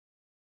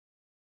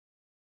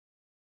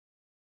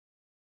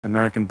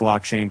American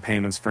blockchain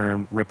payments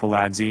firm Ripple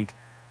Labs Inc.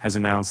 has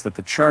announced that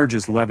the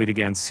charges levied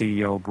against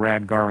CEO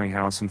Brad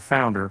Garlinghouse and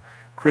founder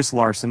Chris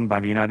Larsen by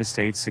the United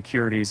States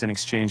Securities and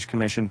Exchange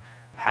Commission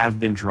have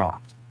been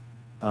dropped.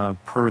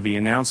 Per the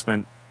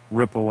announcement,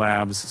 Ripple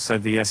Labs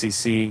said the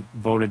SEC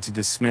voted to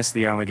dismiss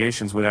the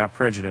allegations without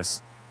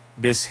prejudice.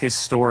 This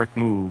historic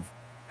move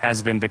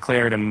has been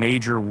declared a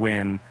major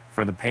win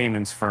for the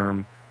payments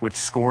firm, which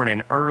scored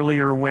an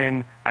earlier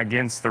win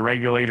against the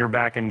regulator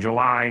back in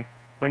July,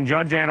 when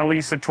Judge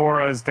Annalisa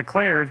Torres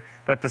declared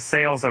that the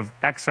sales of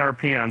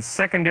XRP on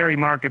secondary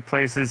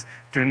marketplaces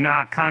do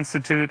not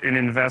constitute an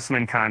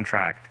investment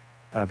contract.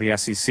 The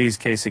SEC's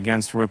case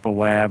against Ripple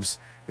Labs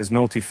is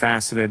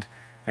multifaceted,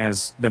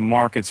 as the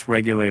market's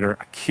regulator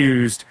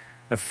accused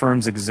the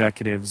firm's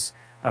executives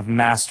of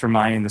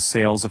masterminding the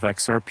sales of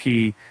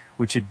XRP,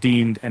 which it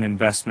deemed an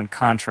investment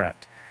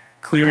contract.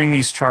 Clearing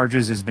these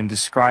charges has been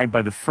described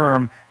by the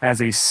firm as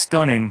a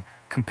stunning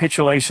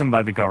capitulation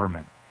by the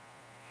government.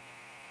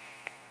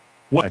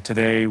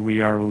 Today, we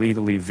are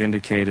legally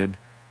vindicated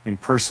and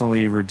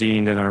personally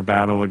redeemed in our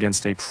battle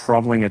against a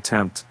troubling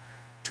attempt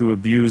to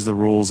abuse the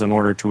rules in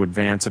order to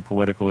advance a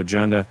political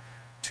agenda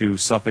to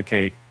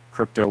suffocate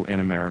crypto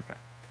in America.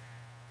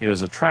 It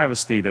is a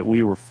travesty that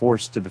we were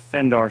forced to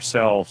defend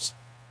ourselves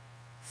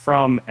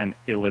from an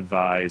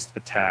ill-advised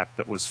attack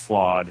that was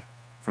flawed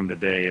from the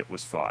day it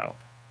was filed.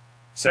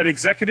 Said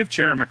Executive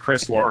Chairman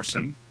Chris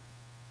Larsen.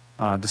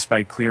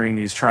 Despite clearing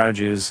these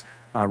charges,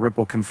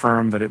 Ripple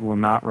confirmed that it will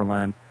not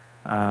relent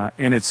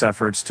in its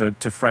efforts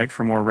to fight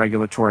for more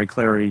regulatory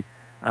clarity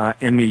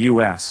in the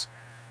U.S.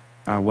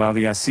 While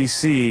the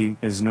SEC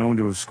is known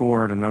to have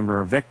scored a number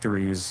of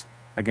victories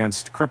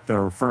against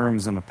crypto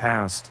firms in the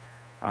past,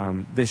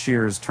 this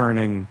year is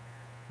turning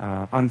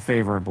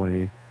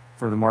unfavorably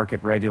for the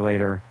market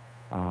regulator.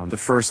 The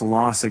first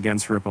loss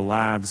against Ripple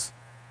Labs,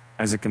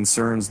 as it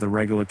concerns the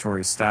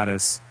regulatory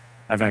status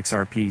of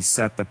XRP,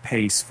 set the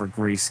pace for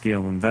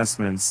Grayscale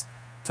Investments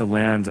to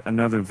land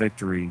another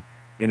victory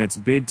in its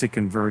bid to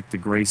convert the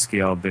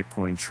Grayscale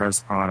Bitcoin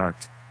Trust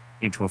product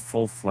into a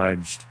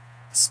full-fledged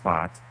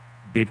spot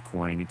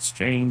Bitcoin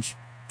exchange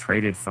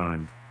traded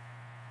fund.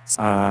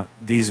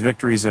 These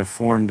victories have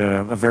formed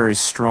a very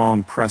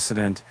strong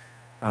precedent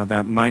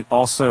that might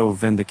also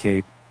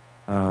vindicate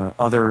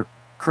other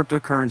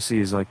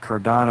cryptocurrencies like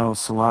Cardano,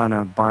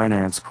 Solana,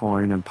 Binance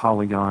Coin, and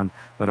Polygon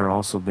that are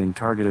also being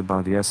targeted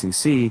by the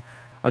SEC.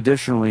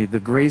 Additionally, the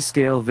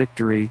Grayscale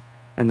victory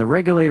and the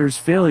regulator's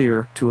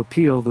failure to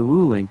appeal the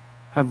ruling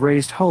have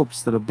raised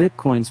hopes that a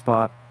Bitcoin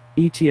spot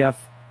ETF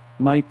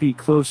might be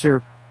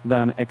closer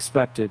than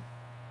expected.